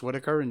Carlos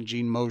Whitaker and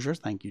Gene Mosier.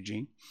 Thank you,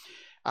 Gene.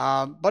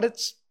 But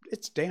it's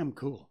damn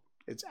cool.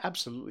 It's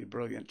absolutely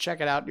brilliant.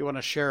 Check it out. You want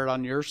to share it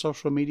on your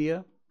social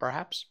media,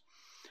 perhaps?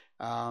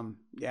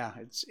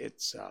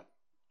 It's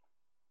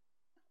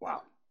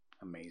wow,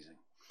 amazing.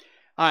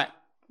 All right,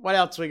 what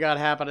else we got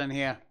happening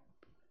here?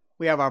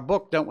 We have our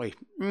book, don't we?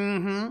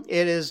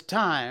 It is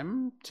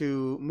time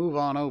to move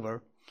on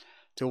over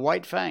to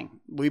White Fang.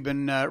 We've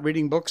been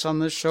reading books on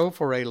this show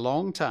for a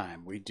long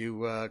time. We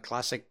do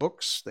classic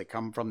books. They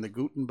come from the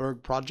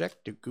Gutenberg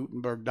Project,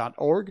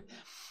 Gutenberg.org.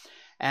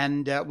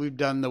 And we've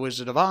done The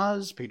Wizard of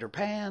Oz, Peter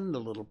Pan, The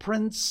Little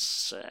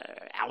Prince,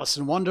 Alice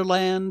in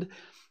Wonderland,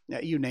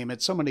 you name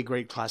it. So many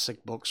great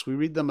classic books. We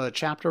read them a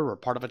chapter or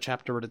part of a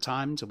chapter at a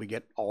time until we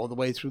get all the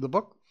way through the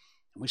book.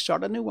 And we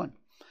start a new one.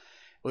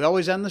 We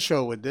always end the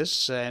show with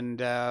this, and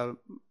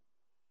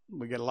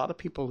we get a lot of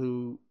people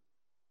who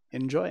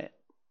enjoy it.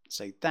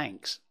 Say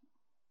thanks.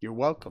 You're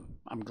welcome.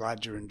 I'm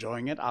glad you're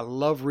enjoying it. I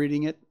love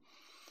reading it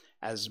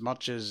as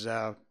much as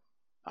I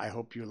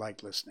hope you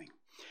like listening.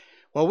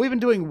 Well, we've been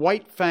doing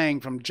White Fang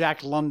from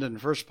Jack London,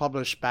 first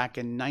published back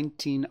in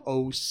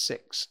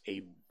 1906,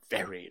 a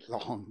very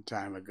long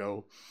time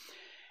ago.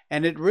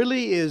 And it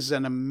really is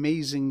an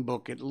amazing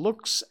book. It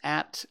looks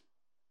at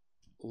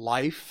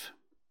life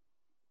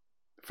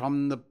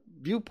from the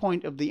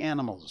viewpoint of the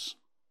animals.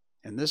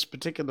 In this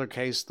particular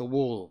case, the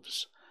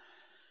wolves.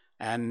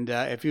 And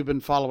if you've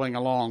been following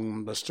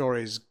along, the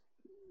story's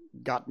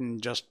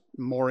gotten just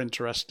more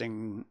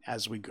interesting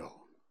as we go.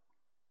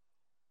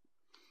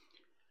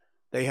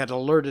 They had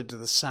alerted to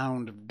the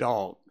sound of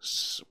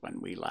dogs when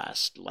we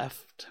last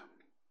left.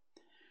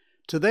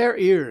 To their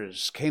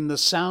ears came the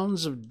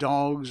sounds of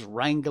dogs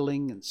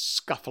wrangling and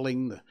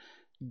scuffling, the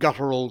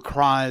guttural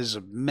cries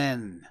of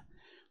men,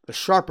 the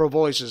sharper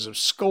voices of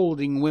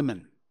scolding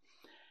women,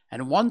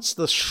 and once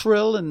the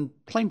shrill and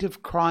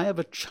plaintive cry of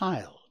a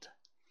child.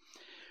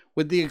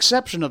 With the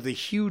exception of the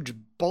huge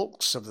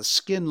bulks of the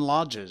skin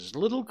lodges,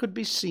 little could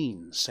be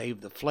seen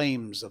save the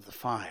flames of the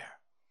fire,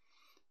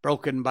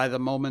 broken by the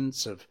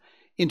moments of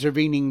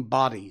intervening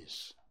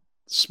bodies,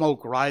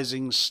 smoke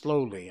rising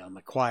slowly on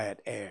the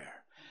quiet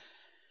air.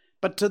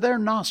 But to their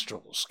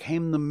nostrils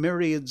came the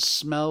myriad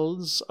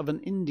smells of an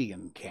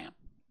Indian camp,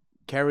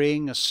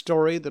 carrying a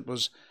story that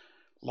was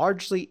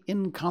largely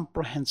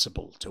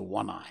incomprehensible to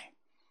One Eye,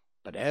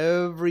 but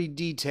every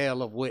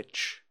detail of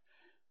which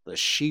the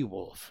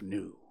she-wolf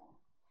knew.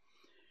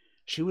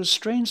 She was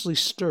strangely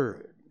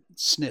stirred,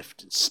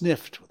 sniffed and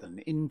sniffed with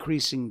an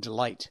increasing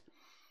delight.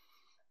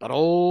 But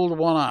old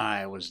One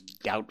Eye was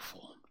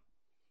doubtful.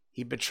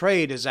 He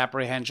betrayed his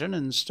apprehension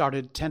and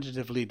started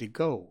tentatively to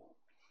go.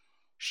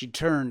 She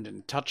turned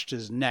and touched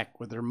his neck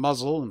with her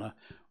muzzle in a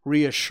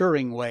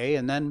reassuring way,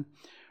 and then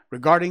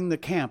regarding the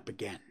camp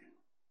again.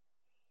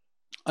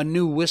 A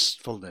new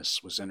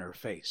wistfulness was in her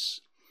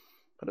face,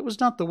 but it was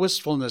not the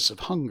wistfulness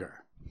of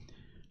hunger.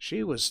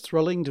 She was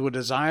thrilling to a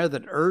desire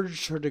that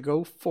urged her to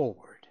go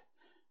forward,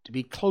 to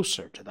be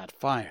closer to that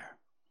fire,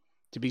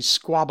 to be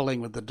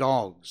squabbling with the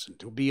dogs, and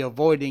to be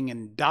avoiding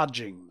and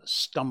dodging the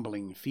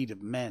stumbling feet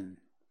of men.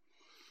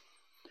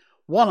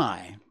 One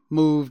Eye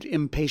moved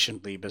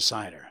impatiently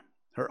beside her.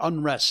 Her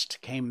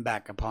unrest came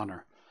back upon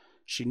her.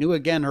 She knew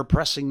again her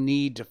pressing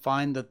need to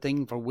find the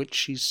thing for which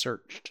she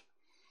searched.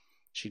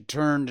 She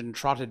turned and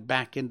trotted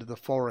back into the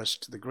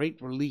forest to the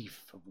great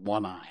relief of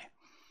One Eye,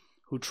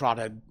 who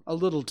trotted a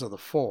little to the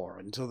fore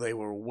until they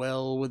were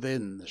well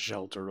within the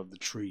shelter of the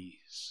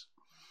trees.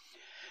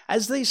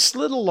 As they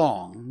slid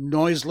along,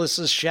 noiseless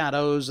as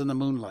shadows in the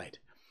moonlight,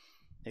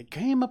 they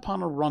came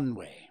upon a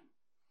runway.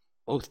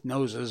 Both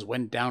noses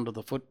went down to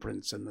the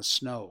footprints in the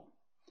snow.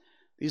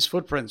 These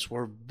footprints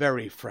were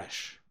very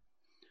fresh.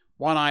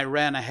 One Eye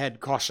ran ahead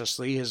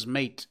cautiously, his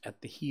mate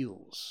at the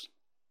heels.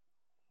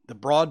 The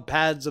broad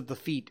pads of the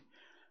feet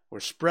were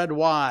spread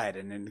wide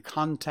and in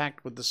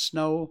contact with the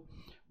snow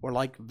were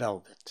like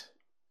velvet.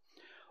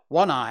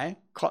 One Eye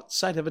caught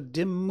sight of a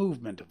dim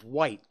movement of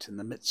white in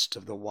the midst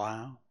of the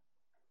while.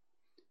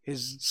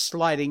 His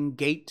sliding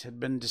gait had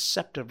been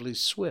deceptively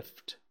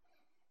swift,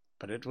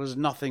 but it was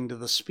nothing to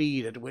the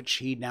speed at which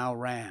he now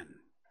ran.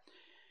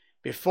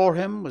 Before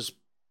him was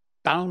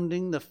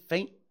bounding the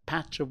faint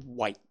patch of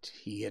white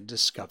he had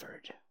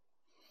discovered.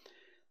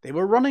 They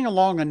were running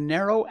along a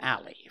narrow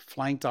alley,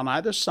 flanked on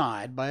either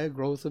side by a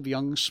growth of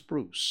young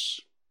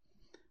spruce.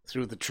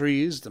 Through the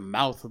trees, the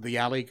mouth of the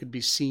alley could be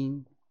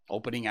seen,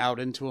 opening out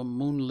into a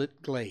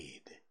moonlit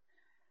glade.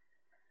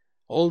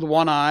 Old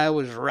One-Eye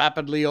was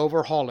rapidly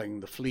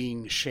overhauling the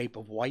fleeing shape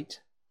of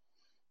white.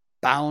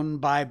 Bound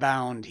by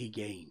bound he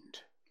gained,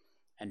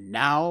 and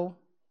now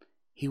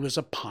he was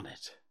upon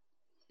it.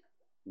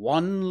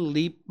 One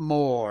leap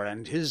more,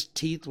 and his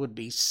teeth would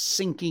be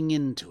sinking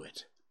into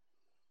it.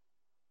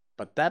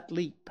 But that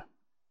leap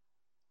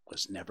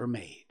was never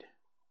made.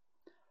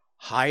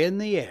 High in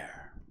the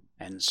air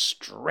and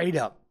straight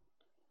up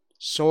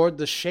soared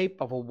the shape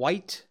of a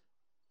white,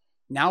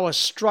 now a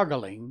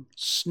struggling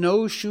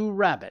snowshoe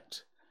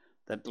rabbit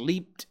that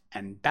leaped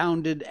and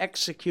bounded,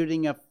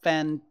 executing a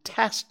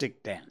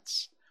fantastic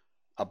dance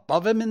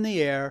above him in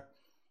the air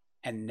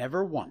and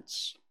never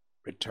once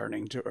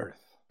returning to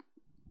earth.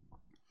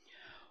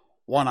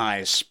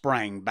 One-Eye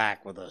sprang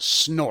back with a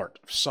snort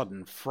of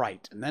sudden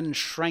fright and then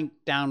shrank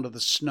down to the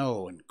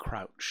snow and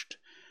crouched,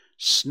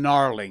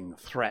 snarling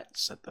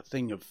threats at the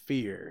thing of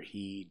fear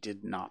he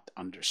did not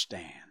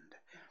understand.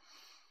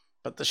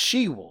 But the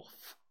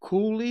she-wolf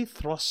coolly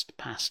thrust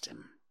past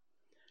him.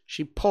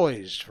 She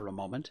poised for a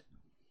moment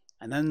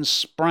and then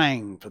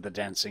sprang for the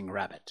dancing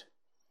rabbit.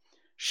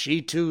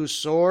 She too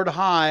soared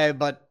high,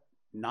 but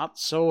not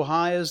so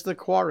high as the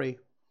quarry,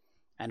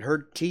 and her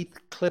teeth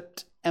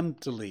clipped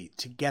emptily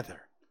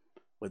together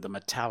with a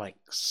metallic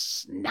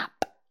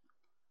snap.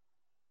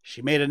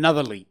 She made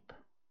another leap,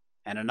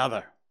 and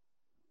another.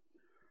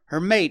 Her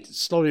mate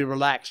slowly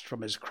relaxed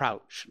from his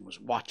crouch and was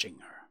watching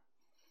her.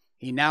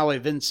 He now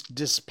evinced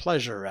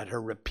displeasure at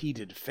her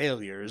repeated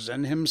failures,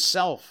 and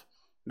himself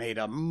made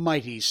a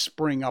mighty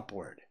spring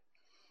upward.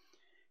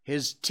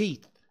 His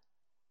teeth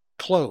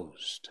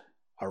closed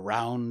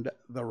around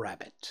the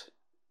rabbit,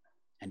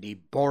 and he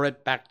bore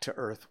it back to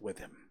earth with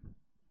him.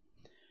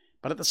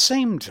 But at the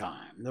same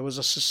time, there was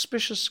a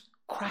suspicious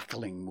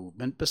crackling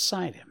movement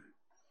beside him,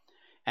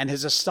 and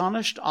his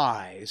astonished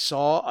eye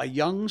saw a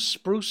young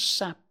spruce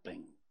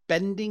sapling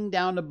bending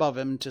down above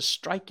him to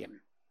strike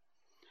him.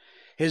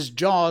 His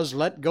jaws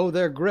let go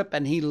their grip,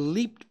 and he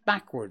leaped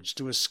backwards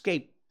to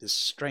escape this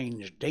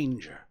strange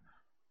danger.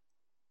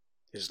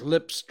 His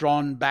lips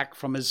drawn back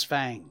from his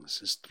fangs,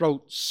 his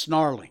throat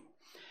snarling,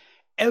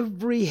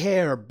 every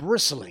hair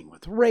bristling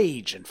with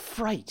rage and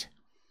fright.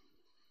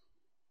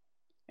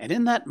 And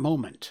in that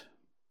moment,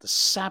 the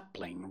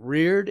sapling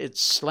reared its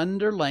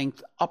slender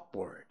length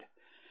upward,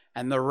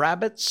 and the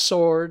rabbit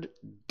soared,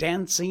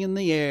 dancing in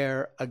the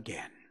air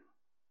again.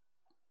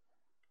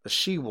 The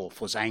she-wolf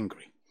was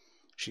angry.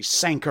 She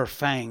sank her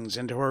fangs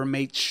into her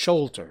mate's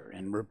shoulder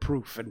in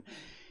reproof, and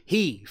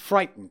he,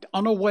 frightened,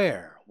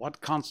 unaware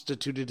what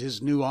constituted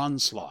his new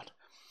onslaught,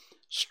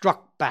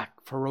 struck back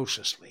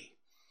ferociously,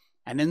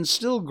 and in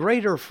still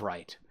greater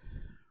fright,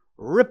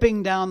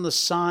 ripping down the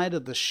side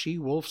of the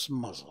she-wolf's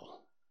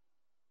muzzle.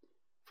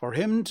 For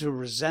him to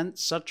resent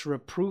such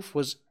reproof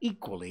was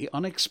equally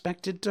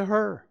unexpected to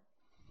her,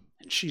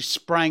 and she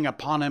sprang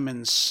upon him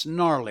in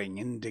snarling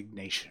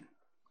indignation.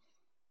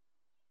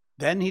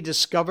 Then he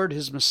discovered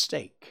his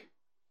mistake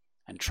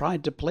and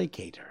tried to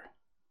placate her,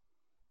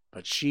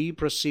 but she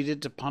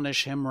proceeded to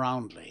punish him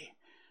roundly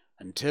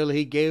until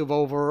he gave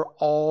over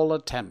all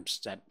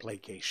attempts at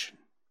placation,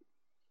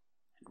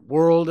 and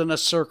whirled in a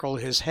circle,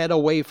 his head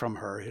away from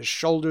her, his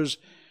shoulders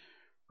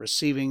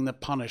receiving the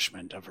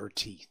punishment of her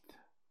teeth.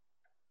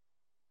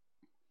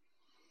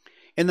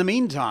 In the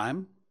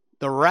meantime,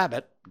 the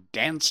rabbit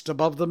danced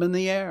above them in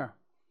the air.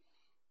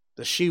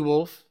 The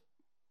she-wolf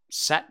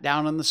sat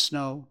down in the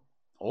snow.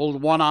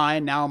 Old One-Eye,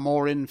 now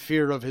more in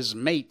fear of his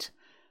mate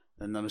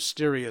than the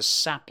mysterious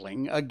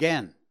sapling,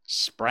 again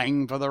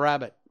sprang for the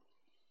rabbit.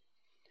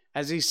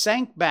 As he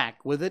sank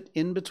back with it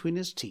in between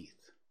his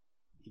teeth,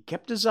 he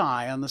kept his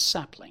eye on the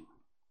sapling.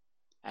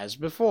 As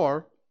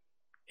before,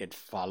 it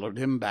followed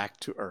him back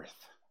to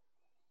earth.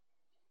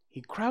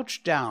 He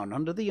crouched down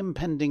under the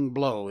impending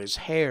blow, his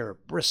hair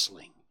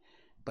bristling,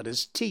 but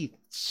his teeth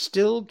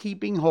still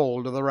keeping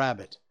hold of the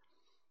rabbit.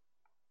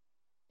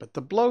 But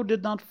the blow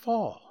did not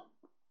fall.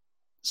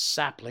 The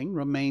sapling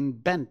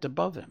remained bent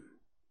above him.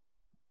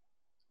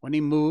 When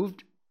he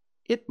moved,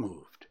 it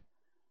moved,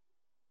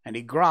 and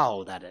he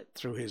growled at it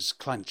through his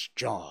clenched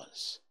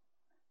jaws.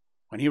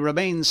 When he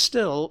remained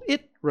still,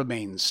 it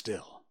remained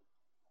still,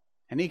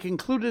 and he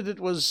concluded it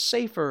was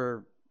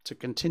safer to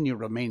continue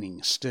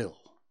remaining still.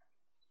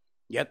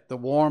 Yet the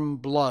warm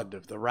blood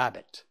of the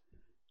rabbit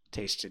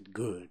tasted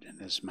good in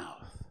his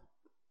mouth.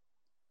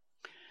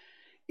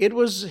 It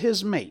was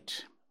his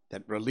mate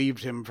that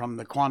relieved him from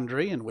the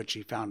quandary in which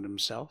he found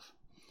himself.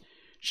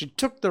 She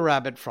took the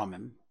rabbit from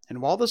him,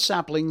 and while the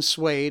sapling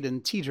swayed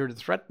and teetered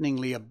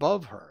threateningly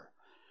above her,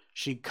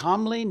 she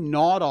calmly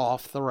gnawed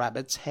off the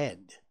rabbit's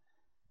head.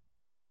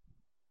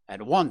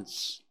 At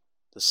once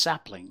the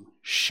sapling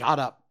shot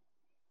up,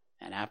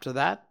 and after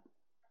that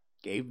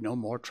gave no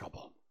more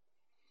trouble.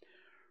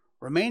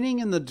 Remaining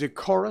in the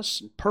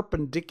decorous and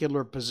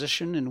perpendicular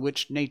position in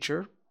which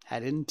nature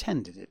had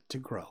intended it to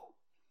grow.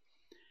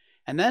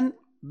 And then,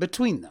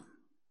 between them,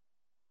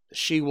 the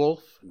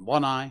she-wolf and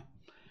One-Eye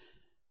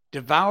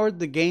devoured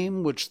the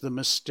game which the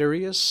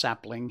mysterious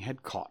sapling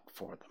had caught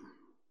for them.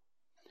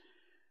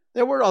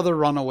 There were other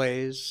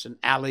runaways and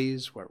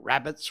alleys where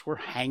rabbits were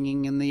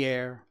hanging in the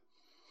air,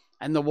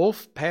 and the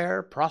wolf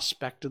pair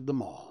prospected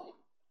them all,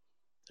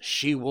 the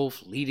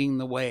she-wolf leading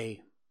the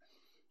way,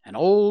 and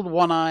old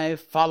One-Eye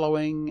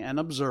following and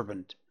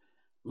observant,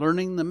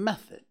 learning the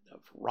method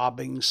of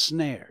robbing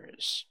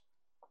snares,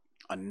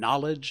 a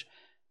knowledge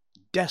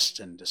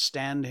destined to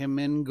stand him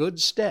in good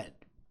stead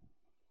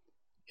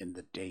in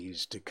the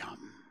days to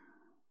come.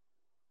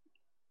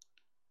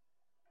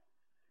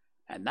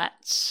 And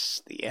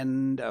that's the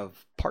end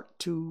of Part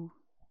 2,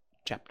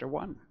 Chapter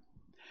 1.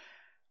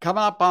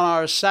 Coming up on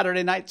our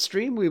Saturday night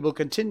stream, we will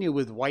continue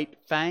with White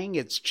Fang.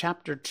 It's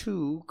Chapter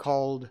 2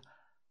 called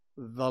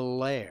The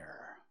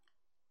Lair.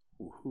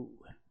 Woohoo.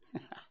 All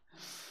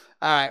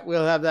right,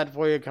 we'll have that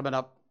for you coming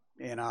up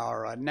in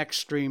our next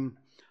stream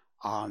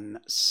on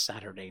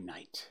Saturday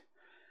night.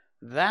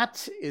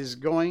 That is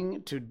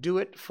going to do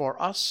it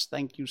for us.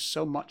 Thank you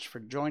so much for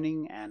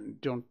joining, and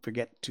don't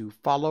forget to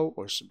follow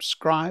or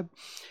subscribe.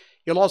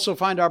 You'll also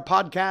find our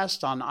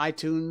podcast on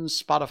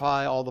iTunes,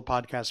 Spotify, all the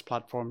podcast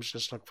platforms.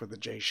 Just look for The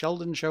Jay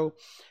Sheldon Show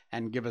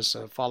and give us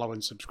a follow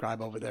and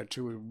subscribe over there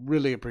too. We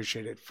really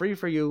appreciate it. Free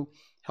for you.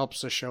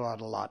 Helps the show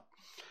out a lot.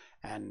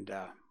 And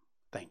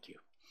thank you.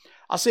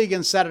 I'll see you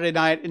again Saturday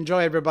night. Enjoy,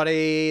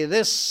 everybody.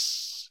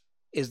 This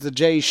is The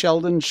Jay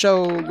Sheldon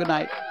Show. Good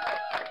night.